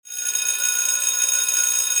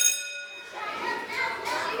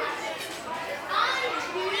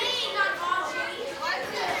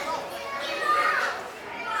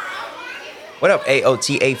What up,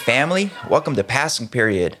 AOTA family? Welcome to Passing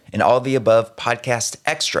Period, an all the above podcast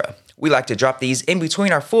extra. We like to drop these in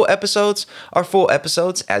between our full episodes. Our full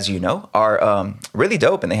episodes, as you know, are really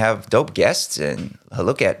dope, and they have dope guests and a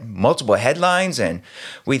look at multiple headlines, and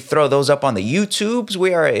we throw those up on the YouTubes.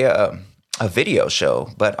 We are a video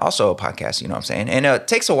show, but also a podcast, you know what I'm saying? And it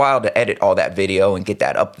takes a while to edit all that video and get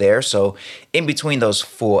that up there. So in between those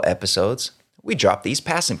full episodes, we drop these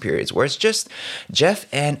passing periods where it's just Jeff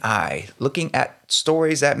and I looking at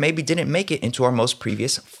stories that maybe didn't make it into our most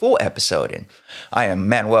previous full episode. And I am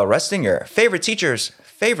Manuel Rustin, your favorite teacher's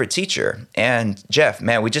favorite teacher. And Jeff,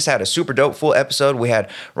 man, we just had a super dope full episode. We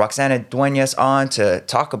had Roxana Duenas on to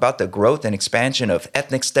talk about the growth and expansion of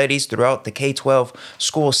ethnic studies throughout the K-12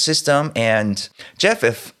 school system. And Jeff,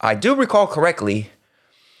 if I do recall correctly,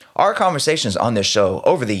 our conversations on this show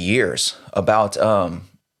over the years about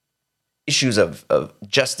issues of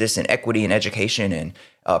justice and equity in education, and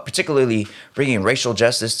particularly bringing racial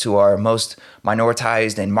justice to our most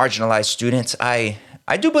minoritized and marginalized students. I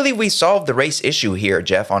do believe we solved the race issue here,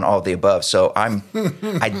 Jeff, on all of the above. So I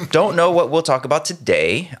don't know what we'll talk about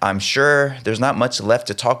today. I'm sure there's not much left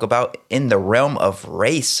to talk about in the realm of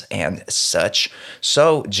race and such.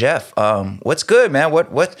 So Jeff, what's good, man?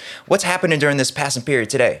 What's happening during this passing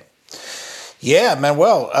period today? Yeah,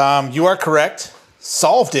 Manuel, you are correct.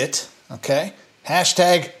 Solved it. Okay.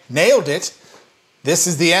 Hashtag nailed it. This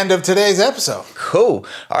is the end of today's episode. Cool.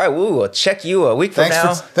 All right. We will check you a week from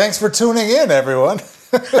now. Thanks for tuning in, everyone.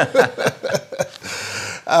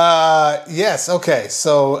 Yes. Okay.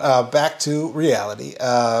 So back to reality.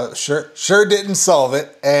 Sure didn't solve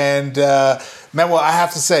it. And Manuel, I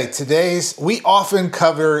have to say, we often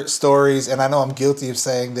cover stories, and I know I'm guilty of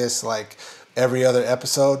saying this like every other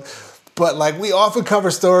episode, but like we often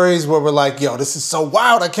cover stories where we're like, yo, this is so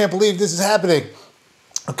wild. I can't believe this is happening.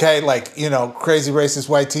 Okay, like, you know, crazy racist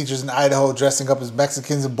white teachers in Idaho dressing up as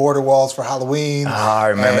Mexicans in border walls for Halloween. Oh, I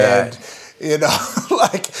remember that. You know,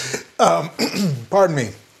 like, pardon me,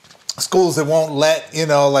 schools that won't let, you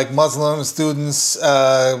know, like Muslim students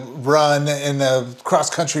run in a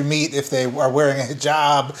cross-country meet if they are wearing a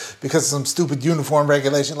hijab because of some stupid uniform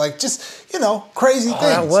regulation. Like, just, you know, crazy things.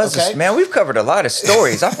 That was okay? Man, we've covered a lot of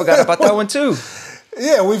stories. I forgot about that one too.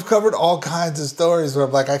 Yeah, we've covered all kinds of stories where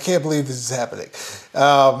I'm like, I can't believe this is happening.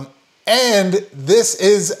 And this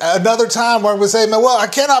is another time where we're saying, well, I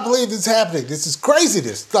cannot believe this is happening. This is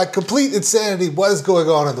craziness, like complete insanity. What is going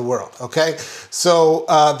on in the world? Okay. So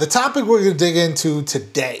the topic we're going to dig into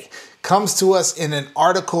today comes to us in an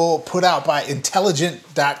article put out by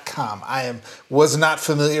Intelligent.com. I was not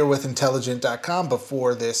familiar with Intelligent.com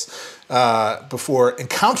before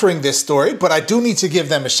encountering this story, but I do need to give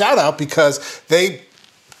them a shout out because they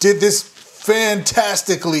did this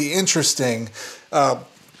fantastically interesting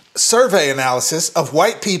survey analysis of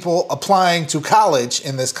white people applying to college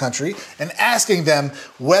in this country and asking them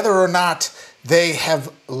whether or not they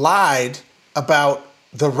have lied about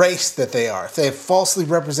the race that they are, if they have falsely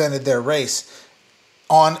represented their race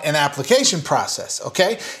on an application process,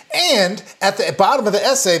 okay? And at the bottom of the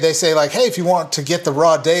essay, they say like, hey, if you want to get the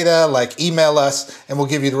raw data, like email us and we'll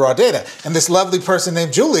give you the raw data. And this lovely person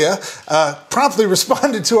named Julia promptly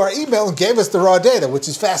responded to our email and gave us the raw data, which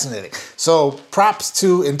is fascinating. So props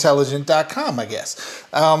to Intelligent.com, I guess.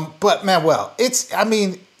 But Manuel,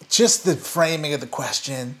 just the framing of the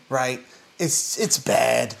question, right? It's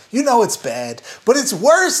bad. You know it's bad. But it's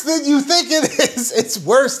worse than you think it is. It's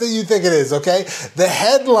worse than you think it is, okay? The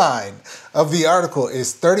headline of the article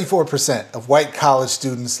is 34% of white college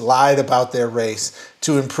students lied about their race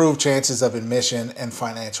to improve chances of admission and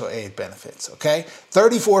financial aid benefits, okay?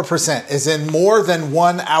 34% is in more than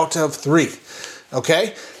 1 out of 3,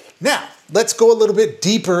 okay? Now, let's go a little bit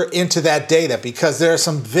deeper into that data because there are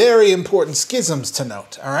some very important schisms to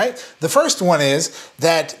note, all right? The first one is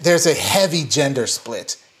that there's a heavy gender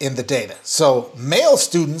split in the data. So male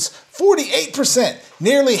students, 48%,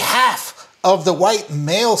 nearly half of the white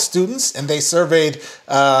male students, and they surveyed,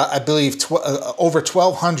 I believe, over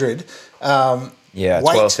 1,200 white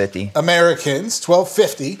 1250 Americans,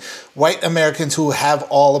 1,250 white Americans who have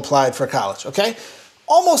all applied for college, okay?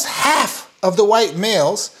 Almost half of the white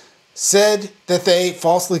males said that they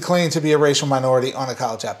falsely claimed to be a racial minority on a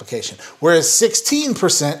college application, whereas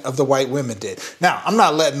 16% of the white women did. Now, I'm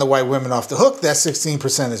not letting the white women off the hook. That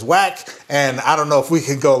 16% is whack, and I don't know if we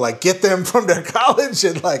can go like get them from their college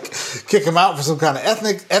and like kick them out for some kind of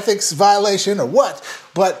ethics violation or what,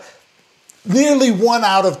 but nearly 1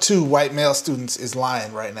 out of 2 white male students is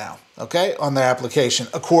lying right now, okay, on their application,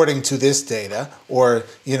 according to this data, or,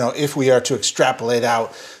 you know, if we are to extrapolate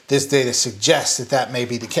out, this data suggests that that may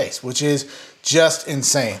be the case, which is just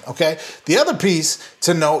insane, okay? The other piece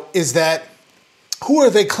to note is that who are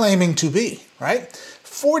they claiming to be, right?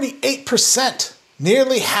 48%,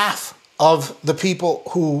 nearly half of the people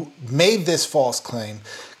who made this false claim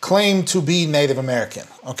to be Native American,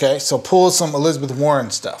 okay? So pull some Elizabeth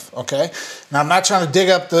Warren stuff, okay? Now, I'm not trying to dig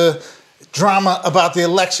up the drama about the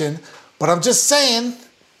election, but I'm just saying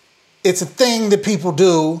it's a thing that people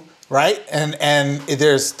do, right? And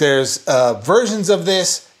there's versions of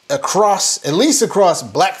this at least across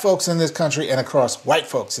black folks in this country and across white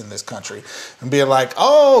folks in this country, and being like,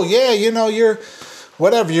 oh yeah, your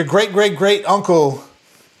great uncle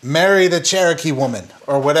married a Cherokee woman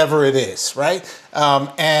or whatever it is, right?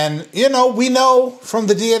 And we know from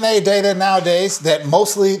the DNA data nowadays that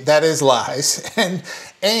mostly that is lies, and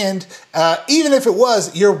even if it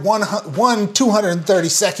was, your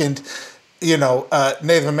 232nd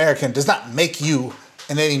Native American does not make you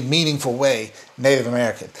in any meaningful way Native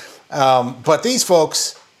American. But these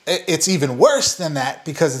folks, it's even worse than that,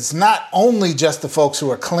 because it's not only just the folks who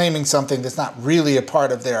are claiming something that's not really a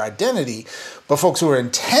part of their identity, but folks who are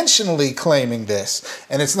intentionally claiming this.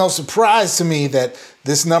 And it's no surprise to me that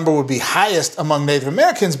this number would be highest among Native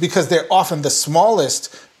Americans, because they're often the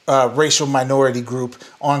smallest racial minority group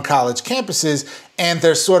on college campuses, and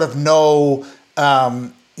there's sort of no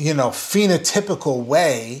phenotypical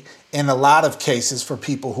way in a lot of cases for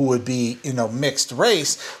people who would be, mixed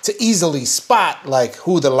race, to easily spot like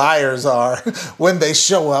who the liars are when they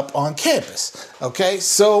show up on campus. Okay,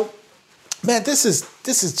 so man, this is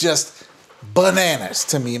just bananas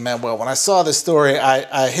to me, man. Well, when I saw this story,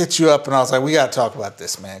 I hit you up and I was like, we got to talk about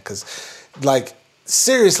this, man, because like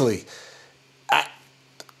seriously,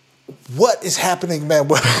 what is happening, man?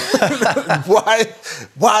 Why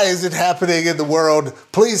is it happening in the world?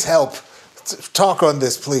 Please help. Talk on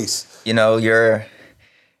this, please. Your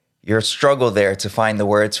struggle there to find the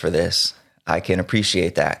words for this, I can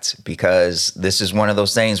appreciate that, because this is one of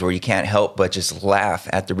those things where you can't help but just laugh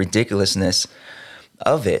at the ridiculousness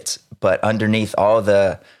of it. But underneath all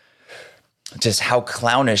just how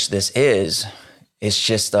clownish this is, it's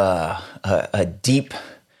just a deep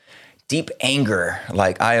anger.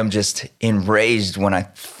 Like, I am just enraged when I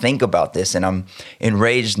think about this, and I'm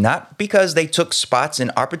enraged not because they took spots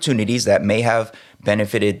and opportunities that may have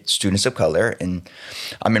benefited students of color, and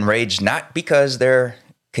I'm enraged not because they're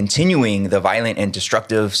continuing the violent and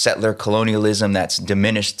destructive settler colonialism that's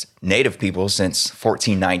diminished Native people since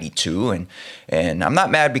 1492, and I'm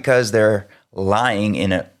not mad because they're lying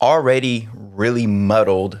in an already really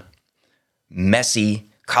muddled, messy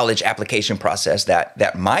college application process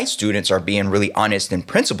that my students are being really honest and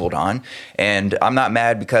principled on. And I'm not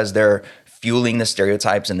mad because they're fueling the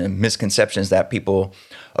stereotypes and the misconceptions that people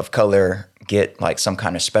of color get like some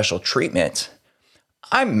kind of special treatment.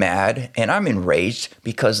 I'm mad and I'm enraged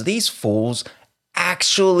because these fools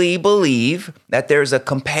actually believe that there's a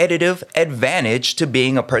competitive advantage to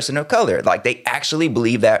being a person of color. Like, they actually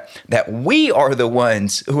believe that we are the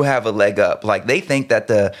ones who have a leg up. Like, they think that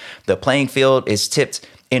the playing field is tipped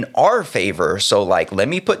in our favor. So like, let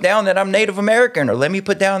me put down that I'm Native American, or let me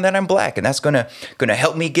put down that I'm black, and that's gonna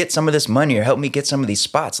help me get some of this money or help me get some of these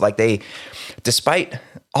spots. Like, they, despite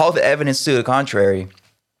all the evidence to the contrary,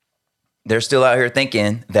 they're still out here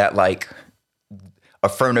thinking that like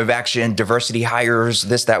affirmative action, diversity hires,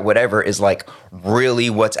 this, that, whatever is like really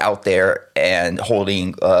what's out there and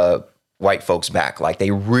holding white folks back. Like,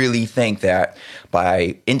 they really think that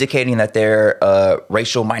by indicating that they're a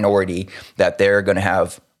racial minority, that they're going to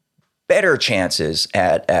have better chances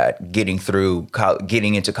at getting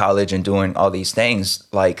into college and doing all these things.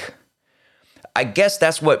 Like, I guess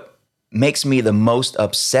that's what makes me the most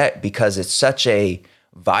upset, because it's such a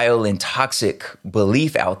vile and toxic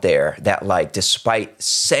belief out there that, like, despite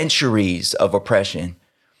centuries of oppression,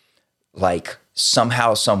 like,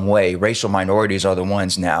 somehow, some way, racial minorities are the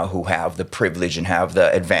ones now who have the privilege and have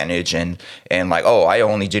the advantage, and like, oh, I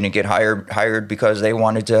only didn't get hired because they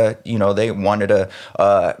wanted to,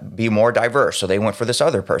 be more diverse, so they went for this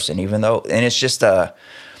other person, even though, and it's just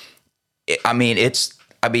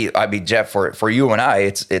Jeff, for you and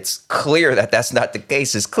I, it's clear that that's not the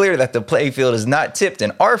case. It's clear that the playing field is not tipped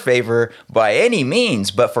in our favor by any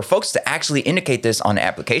means. But for folks to actually indicate this on the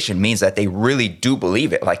application means that they really do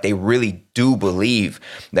believe it. Like, they really do believe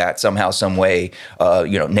that somehow, some way,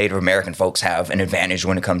 Native American folks have an advantage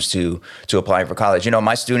when it comes to applying for college.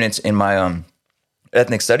 My students in my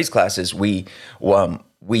ethnic studies classes, we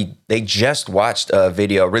they just watched a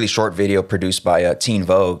really short video produced by Teen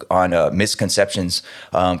Vogue on misconceptions,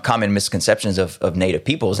 common misconceptions of Native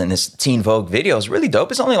peoples. And this Teen Vogue video is really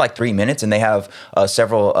dope. It's only like 3 minutes, and they have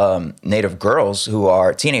several Native girls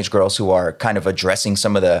teenage girls who are kind of addressing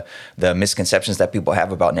some of the misconceptions that people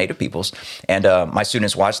have about Native peoples. And my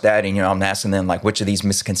students watched that, and I'm asking them like, which of these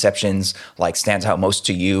misconceptions like stands out most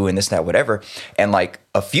to you, and this, that, whatever. And like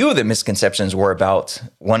a few of the misconceptions were about,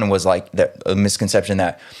 one was like a misconception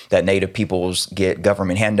that Native peoples get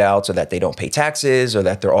government handouts, or that they don't pay taxes, or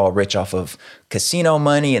that they're all rich off of casino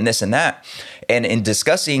money and this and that. And in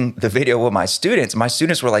discussing the video with my students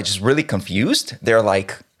were like just really confused. They're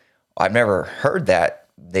like, I've never heard that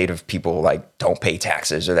Native people like don't pay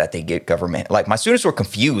taxes, or that they get government. Like, my students were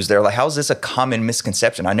confused. They're like, how is this a common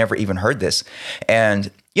misconception? I never even heard this.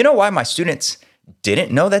 And you know why my students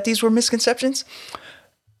didn't know that these were misconceptions?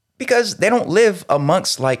 Because they don't live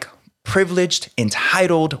amongst like privileged,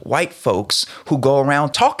 entitled white folks who go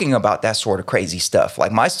around talking about that sort of crazy stuff.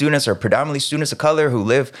 Like, my students are predominantly students of color who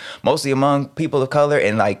live mostly among people of color,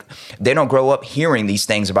 and like they don't grow up hearing these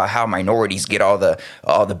things about how minorities get all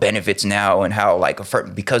the benefits now, and how like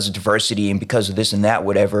because of diversity and because of this and that,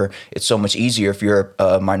 whatever, it's so much easier if you're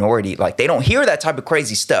a minority. Like, they don't hear that type of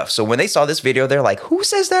crazy stuff. So when they saw this video, they're like, who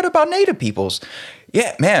says that about Native peoples?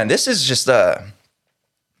 Yeah, man, this is just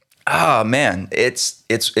oh man,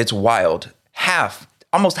 it's wild.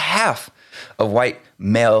 Almost half of white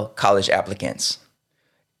male college applicants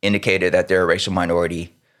indicated that they're a racial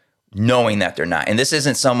minority, knowing that they're not. And this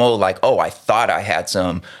isn't some old like, oh, I thought I had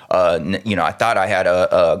some, I thought I had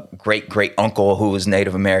a great uncle who was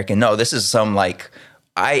Native American. No, this is some like,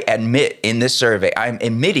 I admit in this survey, I'm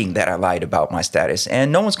admitting that I lied about my status,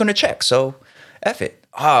 and no one's going to check. So F it.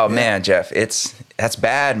 Oh yeah. Man, Jeff, that's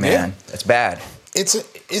bad, man. Yeah. That's bad.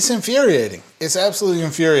 It's infuriating. It's absolutely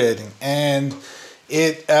infuriating. And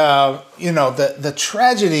it, the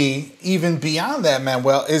tragedy even beyond that,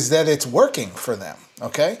 Manuel, is that it's working for them.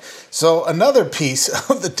 Okay. So another piece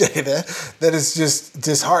of the data that is just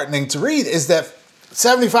disheartening to read is that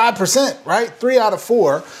 75%, right? 3 out of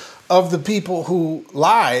 4 of the people who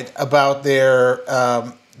lied about their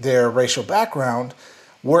racial background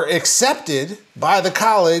were accepted by the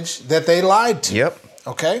college that they lied to. Yep.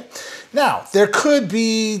 Okay. Now, there could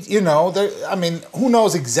be, who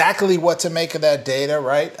knows exactly what to make of that data,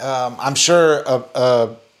 right? I'm sure,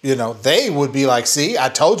 they would be like, see, I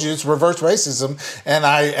told you it's reverse racism, and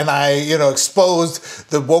I exposed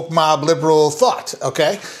the woke mob liberal thought,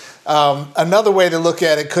 okay? Another way to look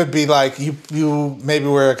at it could be like you maybe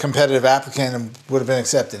were a competitive applicant and would have been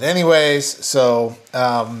accepted anyways, so,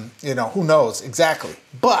 who knows exactly.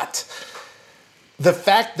 But the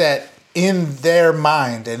fact that in their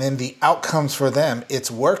mind and in the outcomes for them,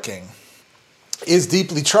 it's working, is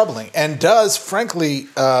deeply troubling, and does, frankly,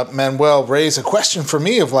 Manuel, raise a question for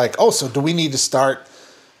me of like, so do we need to start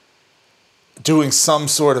doing some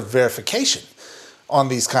sort of verification on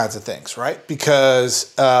these kinds of things, right?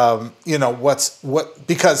 Because,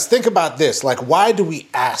 because think about this, like, why do we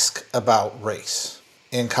ask about race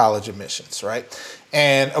in college admissions, right?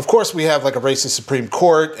 And of course, we have like a racist Supreme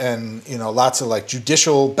Court and, lots of like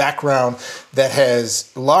judicial background that has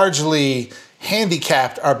largely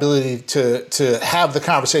handicapped our ability to have the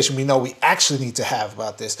conversation we know we actually need to have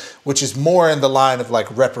about this, which is more in the line of like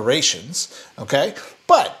reparations, okay?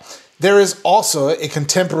 But there is also a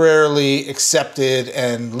contemporarily accepted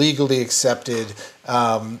and legally accepted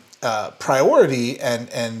priority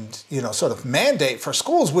and sort of mandate for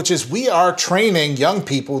schools, which is we are training young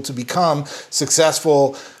people to become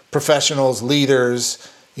successful professionals, leaders,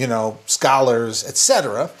 scholars,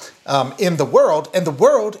 etc. In the world. And the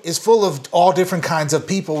world is full of all different kinds of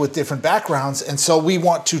people with different backgrounds. And so we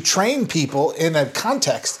want to train people in a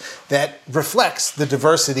context that reflects the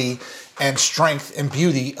diversity and strength and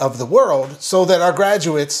beauty of the world so that our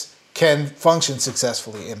graduates can function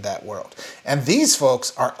successfully in that world. And these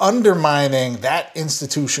folks are undermining that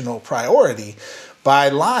institutional priority by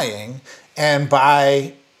lying and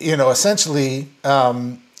by, essentially,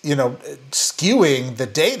 skewing the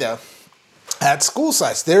data at school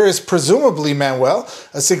sites. There is presumably, Manuel,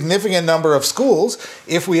 a significant number of schools,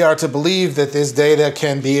 if we are to believe that this data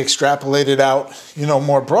can be extrapolated out,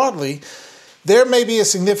 more broadly, there may be a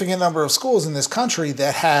significant number of schools in this country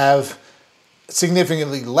that have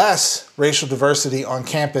significantly less racial diversity on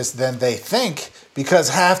campus than they think, because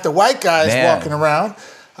half the white guys walking around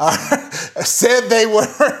said they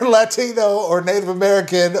were Latino or Native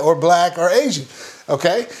American or Black or Asian.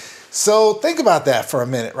 Okay? So think about that for a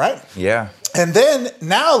minute, right? Yeah. And then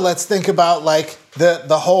now let's think about like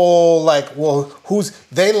the whole like, well,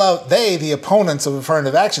 the opponents of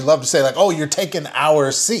affirmative action love to say like, oh, you're taking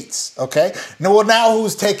our seats, okay? No, well, now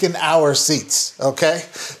who's taking our seats, okay?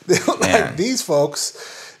 Like these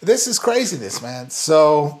folks, this is craziness, man.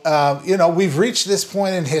 So, we've reached this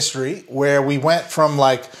point in history where we went from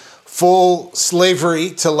like full slavery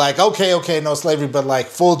to like, okay, no slavery, but like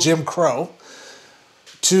full Jim Crow,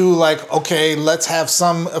 to like, okay, let's have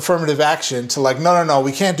some affirmative action, to like, no,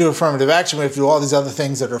 we can't do affirmative action. We have to do all these other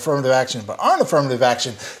things that are affirmative action but aren't affirmative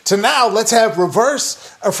action, to now let's have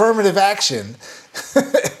reverse affirmative action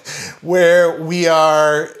where we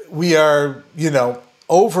are,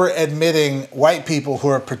 over admitting white people who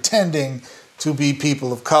are pretending to be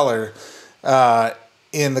people of color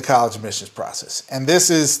in the college admissions process. And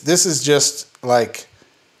this is just like,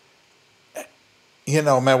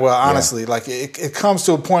 man, well, honestly, like it comes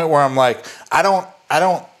to a point where I'm like, I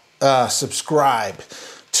don't subscribe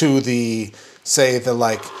to the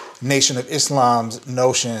like Nation of Islam's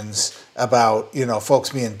notions about, folks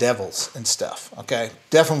being devils and stuff. Okay.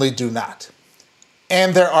 Definitely do not.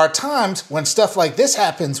 And there are times when stuff like this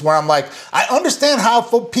happens where I'm like, I understand how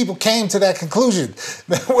people came to that conclusion.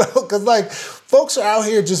 Well, because like folks are out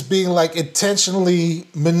here just being like intentionally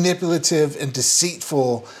manipulative and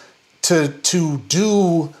deceitful to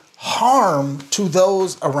do harm to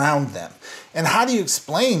those around them. And how do you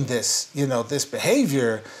explain this, this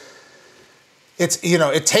behavior? It's,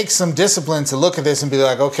 it takes some discipline to look at this and be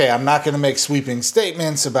like, okay, I'm not going to make sweeping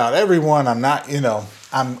statements about everyone. I'm not,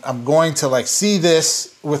 I'm going to like see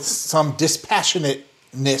this with some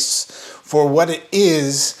dispassionateness for what it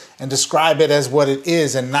is and describe it as what it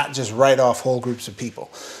is and not just write off whole groups of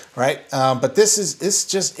people. Right. But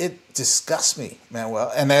it disgusts me,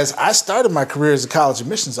 Manuel. And as I started my career as a college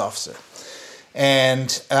admissions officer, and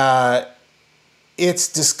it's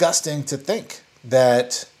disgusting to think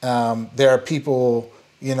that there are people,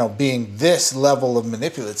 being this level of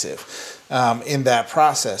manipulative in that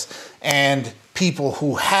process, and people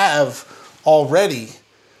who have already,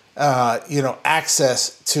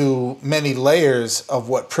 access to many layers of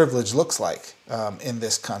what privilege looks like in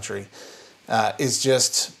this country is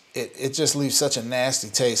just. It just leaves such a nasty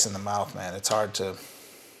taste in the mouth, man. It's hard to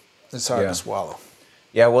swallow.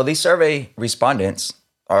 Yeah, well, these survey respondents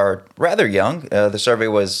are rather young. The survey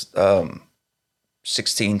was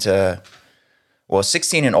 16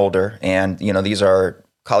 and older, and these are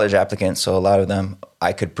college applicants, so a lot of them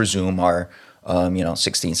I could presume are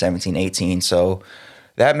 16, 17, 18. So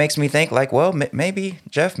that makes me think like, well, maybe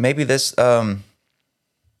Jeff, maybe this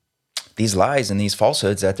these lies and these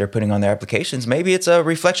falsehoods that they're putting on their applications, maybe it's a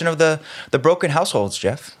reflection of the broken households,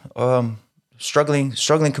 Jeff.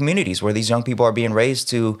 Struggling communities where these young people are being raised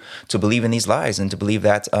to believe in these lies and to believe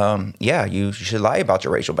that, you should lie about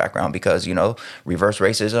your racial background because, reverse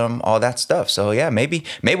racism, all that stuff. So, yeah, maybe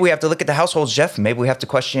we have to look at the households, Jeff. Maybe we have to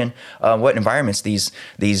question what environments these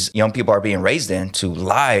young people are being raised in to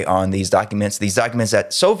lie on these documents that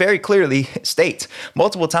so very clearly state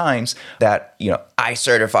multiple times that, I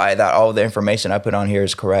certify that all the information I put on here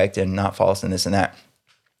is correct and not false and this and that.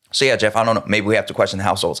 So yeah, Jeff, I don't know. Maybe we have to question the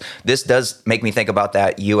households. This does make me think about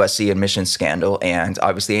that USC admissions scandal. And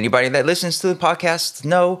obviously anybody that listens to the podcast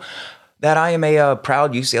know that I am a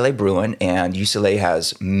proud UCLA Bruin, and UCLA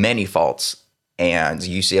has many faults. And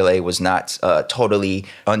UCLA was not totally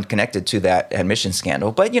unconnected to that admission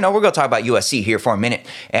scandal. But, we're going to talk about USC here for a minute.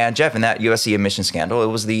 And, Jeff, in that USC admission scandal, it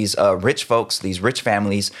was these rich folks, these rich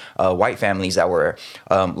families, white families that were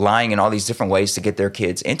lying in all these different ways to get their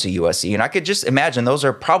kids into USC. And I could just imagine those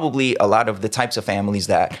are probably a lot of the types of families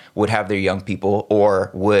that would have their young people or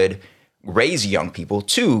would raise young people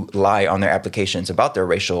to lie on their applications about their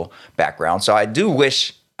racial background. So I do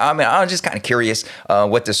wish... I'm just kind of curious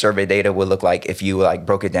what the survey data would look like if you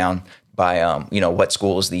broke it down by, what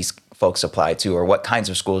schools these folks apply to or what kinds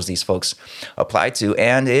of schools these folks apply to.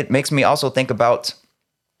 And it makes me also think about,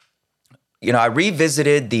 I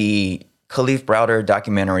revisited the Kalief Browder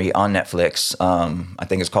documentary on Netflix. I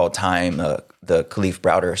think it's called Time, the Kalief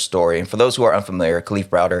Browder story. And for those who are unfamiliar, Kalief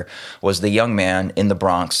Browder was the young man in the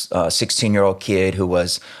Bronx, 16-year-old kid who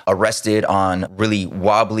was arrested on really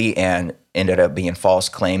wobbly and ended up being false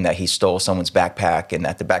claim that he stole someone's backpack and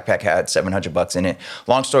that the backpack had $700 in it.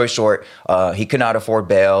 Long story short, he could not afford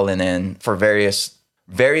bail. And then for various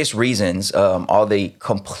reasons, all the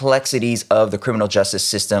complexities of the criminal justice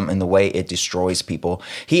system and the way it destroys people,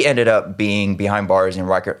 he ended up being behind bars on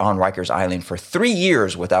Rikers Island for 3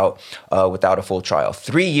 years without a full trial.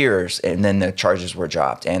 3 years, and then the charges were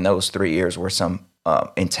dropped. And those 3 years were some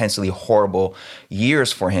intensely horrible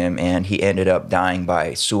years for him, and he ended up dying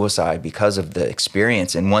by suicide because of the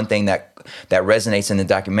experience. And one thing that that resonates in the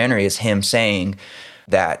documentary is him saying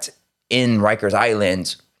that in Rikers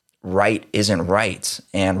Island, right isn't right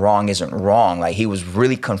and wrong isn't wrong. Like, he was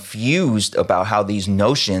really confused about how these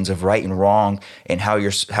notions of right and wrong and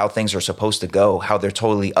how things are supposed to go, how they're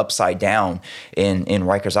totally upside down in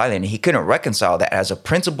Rikers Island. And he couldn't reconcile that. As a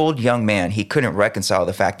principled young man, he couldn't reconcile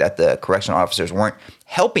the fact that the correctional officers weren't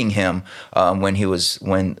helping him when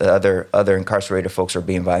the other incarcerated folks are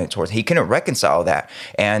being violent towards him. He couldn't reconcile that.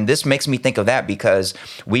 And this makes me think of that because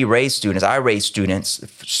I raise students,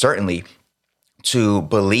 certainly, to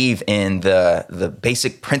believe in the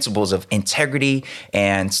basic principles of integrity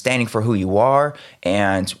and standing for who you are.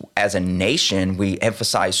 And as a nation, we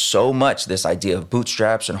emphasize so much this idea of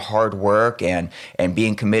bootstraps and hard work and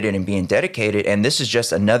being committed and being dedicated. And this is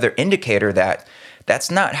just another indicator that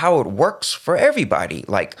that's not how it works for everybody.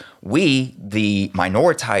 Like, we, the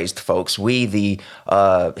minoritized folks, we, the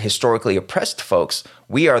historically oppressed folks,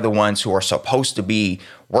 we are the ones who are supposed to be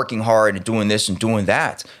working hard and doing this and doing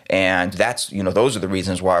that. And that's, those are the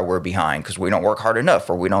reasons why we're behind, because we don't work hard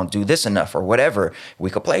enough, or we don't do this enough, or whatever.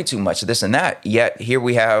 We complain too much, this and that. Yet here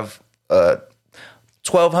we have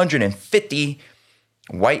 1,250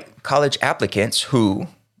 white college applicants who,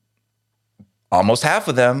 almost half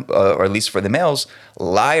of them, or at least for the males,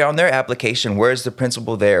 lie on their application. Where's the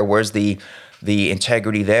principle there? Where's the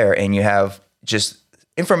integrity there? And you have just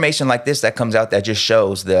information like this that comes out that just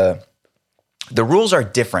shows the rules are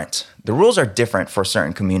different. The rules are different for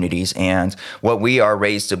certain communities, and what we are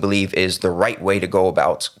raised to believe is the right way to go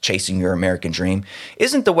about chasing your American dream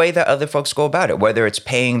isn't the way that other folks go about it, whether it's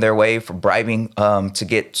paying their way for bribing to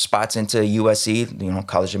get spots into USC,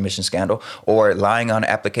 college admission scandal, or lying on an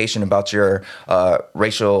application about your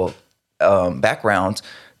racial background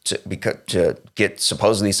to get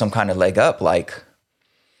supposedly some kind of leg up. Like,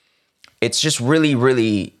 it's just really,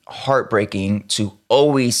 really heartbreaking to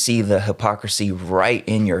always see the hypocrisy right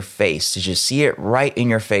in your face, to just see it right in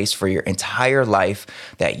your face for your entire life,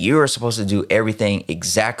 that you are supposed to do everything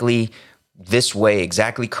exactly this way,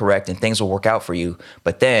 exactly correct, and things will work out for you.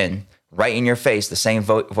 But then right in your face, the same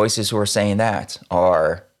voices who are saying that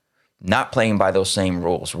are not playing by those same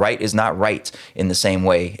rules. Right is not right in the same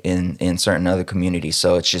way in certain other communities.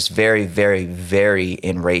 So it's just very, very, very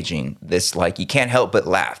enraging. This, like, you can't help but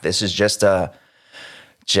laugh. This is just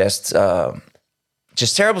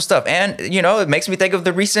terrible stuff. And, it makes me think of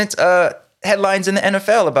the recent headlines in the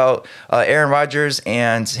NFL about Aaron Rodgers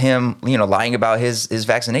and him, lying about his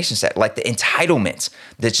vaccination status. Like, the entitlement,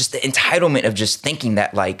 the entitlement of just thinking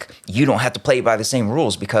that, like, you don't have to play by the same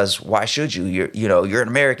rules, because why should you? You're an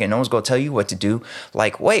American. No one's going to tell you what to do.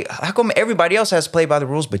 Like, wait, how come everybody else has to play by the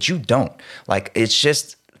rules, but you don't? Like, it's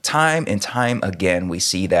just time and time again, we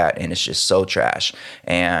see that, and it's just so trash.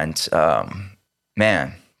 And,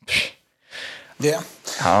 man, yeah,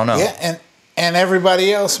 I don't know. Yeah. And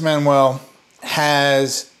everybody else, Manuel,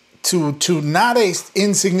 has to not a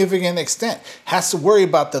insignificant extent has to worry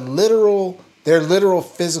about their literal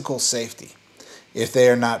physical safety if they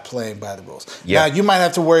are not playing by the rules. Yeah. Now, you might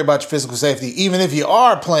have to worry about your physical safety even if you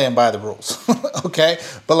are playing by the rules. Okay?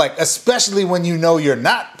 But, like, especially when you're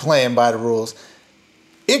not playing by the rules,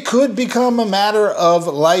 it could become a matter of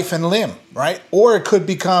life and limb, right? Or it could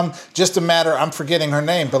become just a matter, I'm forgetting her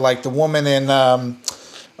name, but like the woman in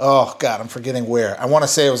oh God, I'm forgetting where. I want to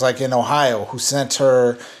say it was like in Ohio, who sent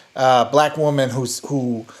her black woman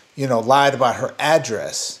who lied about her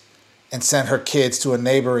address and sent her kids to a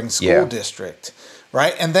neighboring school district,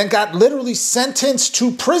 right? And then got literally sentenced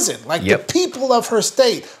to prison. Like, the people of her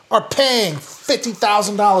state are paying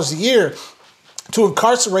 $50,000 a year to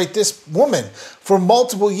incarcerate this woman for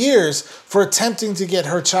multiple years for attempting to get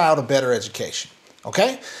her child a better education.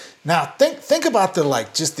 Okay? Now think about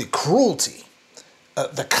the cruelty.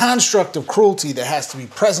 The construct of cruelty that has to be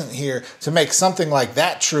present here to make something like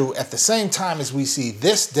that true, at the same time as we see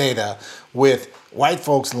this data with white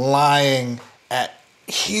folks lying at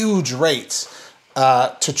huge rates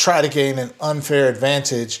to try to gain an unfair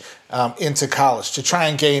advantage into college, to try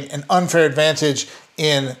and gain an unfair advantage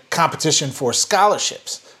in competition for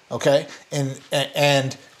scholarships, okay?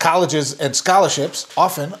 And colleges and scholarships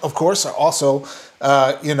often, of course, are also,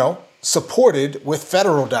 supported with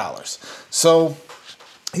federal dollars. So,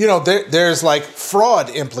 there's like fraud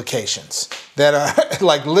implications that are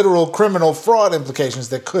like literal criminal fraud implications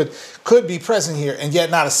that could be present here, and yet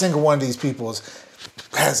not a single one of these people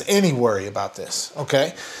has any worry about this.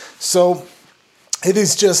 Okay, so it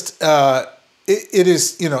is just it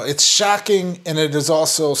is it's shocking, and it is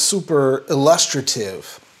also super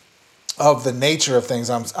illustrative of the nature of things.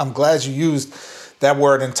 I'm glad you used that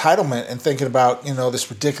word entitlement and thinking about,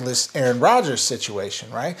 this ridiculous Aaron Rodgers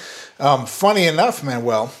situation, right? Funny enough,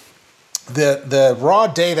 Manuel, the raw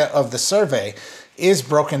data of the survey is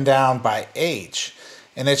broken down by age,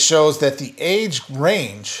 and it shows that the age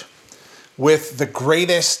range with the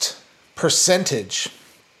greatest percentage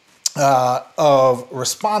of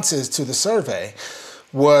responses to the survey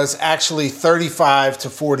was actually 35 to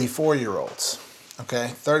 44 year olds. Okay,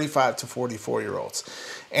 35 to 44 year olds.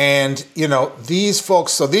 And, these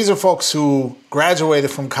folks, so these are folks who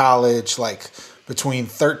graduated from college like between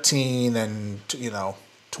 13 and,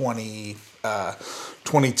 20,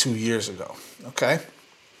 22 years ago. Okay.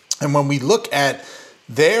 And when we look at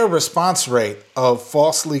their response rate of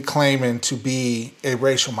falsely claiming to be a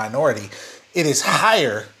racial minority, it is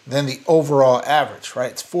higher than the overall average,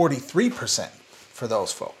 right? It's 43% for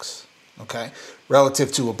those folks, okay?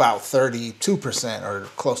 Relative to about 32% or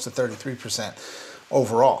close to 33%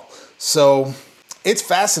 overall. So it's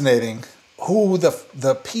fascinating who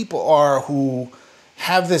the people are who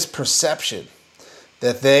have this perception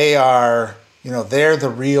that they are, they're the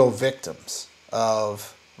real victims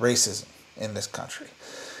of racism in this country.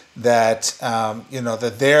 That,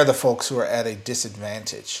 that they're the folks who are at a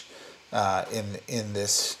disadvantage in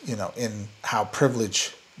this, in how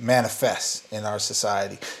privilege manifests in our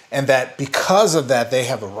society. And that because of that, they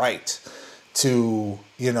have a right to,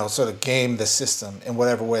 sort of game the system in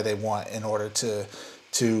whatever way they want in order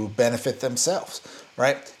to benefit themselves,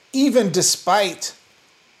 right? Even despite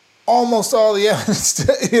almost all the evidence,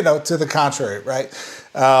 to the contrary, right?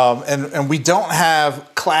 And we don't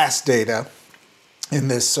have class data in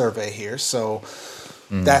this survey here, so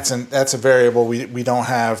that's a variable we don't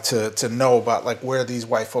have to know about, like where these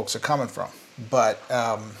white folks are coming from. But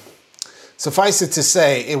suffice it to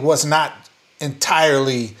say, it was not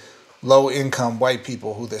entirely low-income white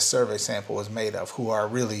people who this survey sample was made of, who are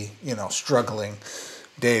really struggling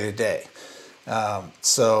day to day.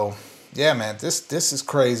 So yeah, man, this is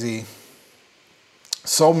crazy.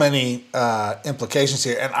 So many implications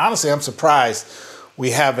here, and honestly, I'm surprised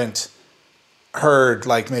we haven't heard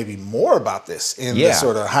like maybe more about this in the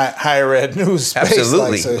sort of higher ed news space.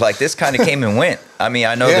 Absolutely. Like this kind of came and went. I mean,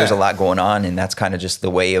 I know there's a lot going on and that's kind of just the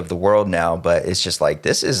way of the world now, but it's just like,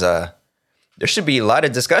 there should be a lot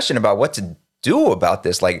of discussion about what to do about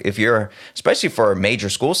this. Like if you're, especially for major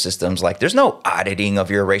school systems, like there's no auditing of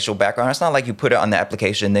your racial background. It's not like you put it on the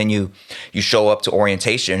application, then you show up to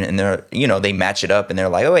orientation and they're, they match it up and they're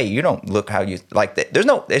like, oh, hey, you don't look how you like that.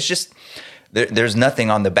 It's just, there's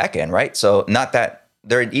nothing on the back end, right? So not that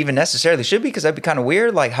there even necessarily should be, because that'd be kind of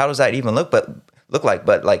weird. Like, how does that even look like?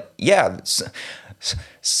 But like, yeah,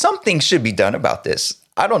 something should be done about this.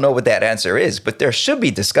 I don't know what that answer is, but there should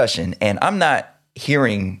be discussion. And I'm not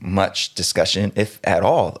hearing much discussion, if at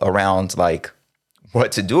all, around like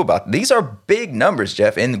what to do about it. These are big numbers,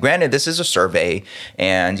 Jeff. And granted, this is a survey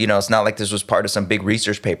and, it's not like this was part of some big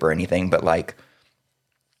research paper or anything, but like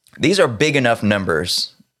these are big enough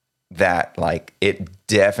numbers that like it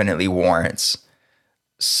definitely warrants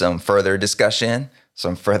some further discussion,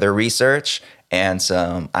 some further research, and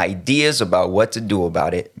some ideas about what to do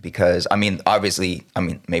about it. Because maybe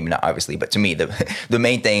not obviously, but to me, the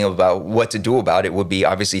main thing about what to do about it would be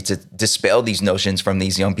obviously to dispel these notions from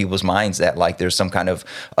these young people's minds that like there's some kind of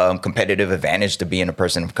competitive advantage to being a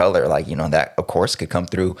person of color. Like, that of course could come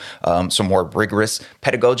through some more rigorous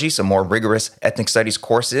pedagogy, some more rigorous ethnic studies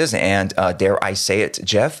courses, and dare I say it,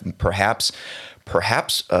 Jeff, perhaps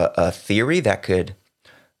a theory that could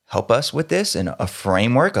help us with this, and a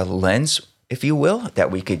framework, a lens, if you will,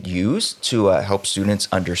 that we could use to help students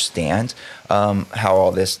understand how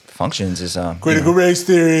all this functions is critical race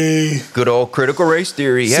theory. Good old critical race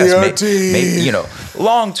theory. Yes, CRT.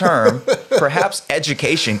 Long term, perhaps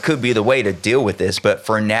education could be the way to deal with this. But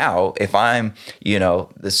for now, if I'm,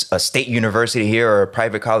 a state university here or a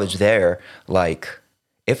private college there, like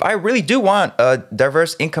if I really do want a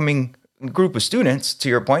diverse incoming group of students, to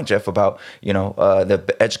your point, Jeff, about,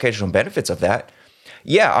 the educational benefits of that.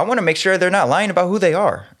 Yeah, I want to make sure they're not lying about who they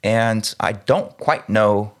are. And I don't quite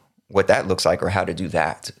know what that looks like or how to do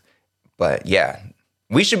that. But yeah,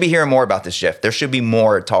 we should be hearing more about this, Jeff. There should be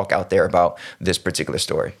more talk out there about this particular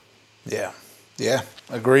story. Yeah. Yeah.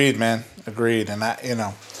 Agreed, man. Agreed. And I don't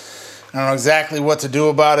know exactly what to do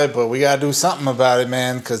about it, but we got to do something about it,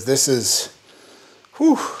 man, because this is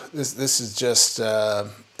just,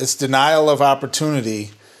 it's denial of opportunity,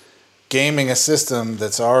 gaming a system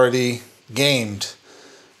that's already gamed.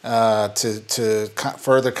 To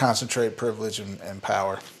further concentrate privilege and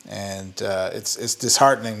power, and it's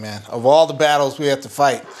disheartening, man. Of all the battles we have to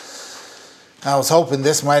fight, I was hoping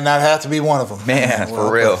this might not have to be one of them. Man,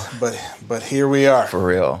 for real. But here we are. For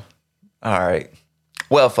real. All right.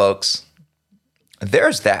 Well, folks,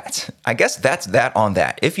 there's that. I guess that's that on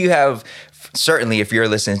that. If you have certainly if you're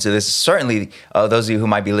listening to this, certainly those of you who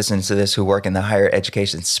might be listening to this who work in the higher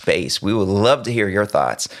education space, we would love to hear your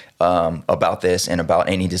thoughts about this and about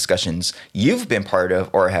any discussions you've been part of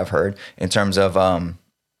or have heard in terms of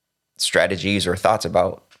strategies or thoughts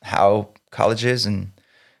about how colleges and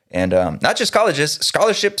not just colleges,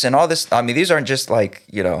 scholarships and all this. I mean, these aren't just like,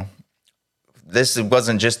 this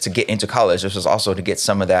wasn't just to get into college. This was also to get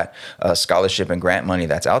some of that scholarship and grant money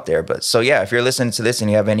that's out there. But so, yeah, if you're listening to this and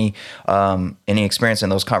you have any experience in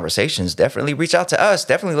those conversations, definitely reach out to us.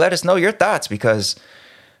 Definitely let us know your thoughts because,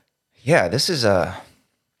 yeah, this is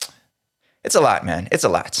it's a lot, man. It's a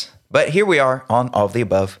lot. But here we are on All of the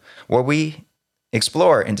Above, where we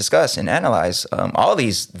explore and discuss and analyze all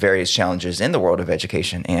these various challenges in the world of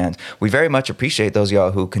education. And we very much appreciate those of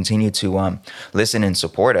y'all who continue to listen and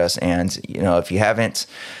support us. And, if you haven't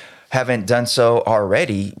done so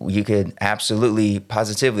already, you could absolutely,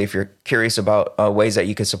 positively, if you're curious about ways that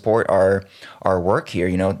you could support our work here,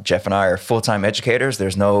 Jeff and I are full-time educators.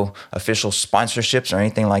 There's no official sponsorships or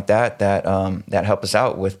anything like that help us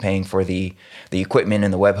out with paying for the equipment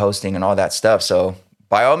and the web hosting and all that stuff. So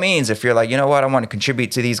by all means, if you're like, you know what, I want to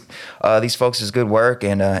contribute to these folks' good work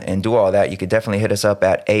and do all that, you could definitely hit us up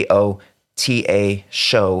at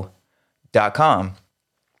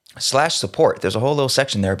aotashow.com/support. There's a whole little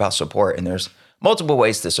section there about support, and there's multiple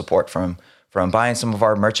ways to support from buying some of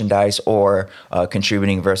our merchandise or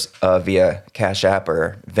contributing via Cash App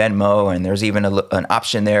or Venmo. And there's even an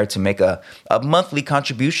option there to make a monthly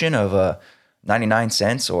contribution of 99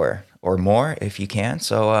 cents or more if you can.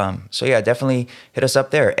 So yeah, definitely hit us up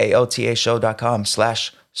there,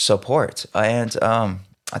 aotashow.com/support. And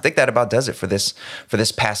I think that about does it for this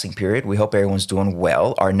passing period. We hope everyone's doing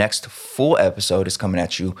well. Our next full episode is coming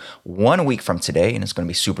at you 1 week from today, and it's going to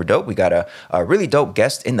be super dope. We got a really dope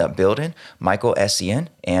guest in the building, Michael Essien,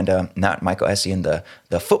 and not Michael Essien,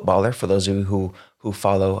 the footballer, for those of you who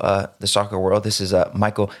follow the soccer world. This is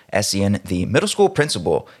Michael Essien, the middle school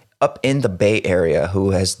principal up in the Bay Area,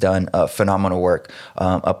 who has done phenomenal work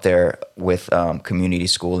up there with community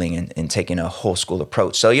schooling and taking a whole school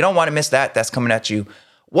approach. So you don't want to miss that. That's coming at you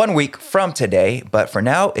 1 week from today. But for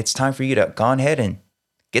now, it's time for you to go ahead and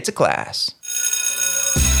get to class.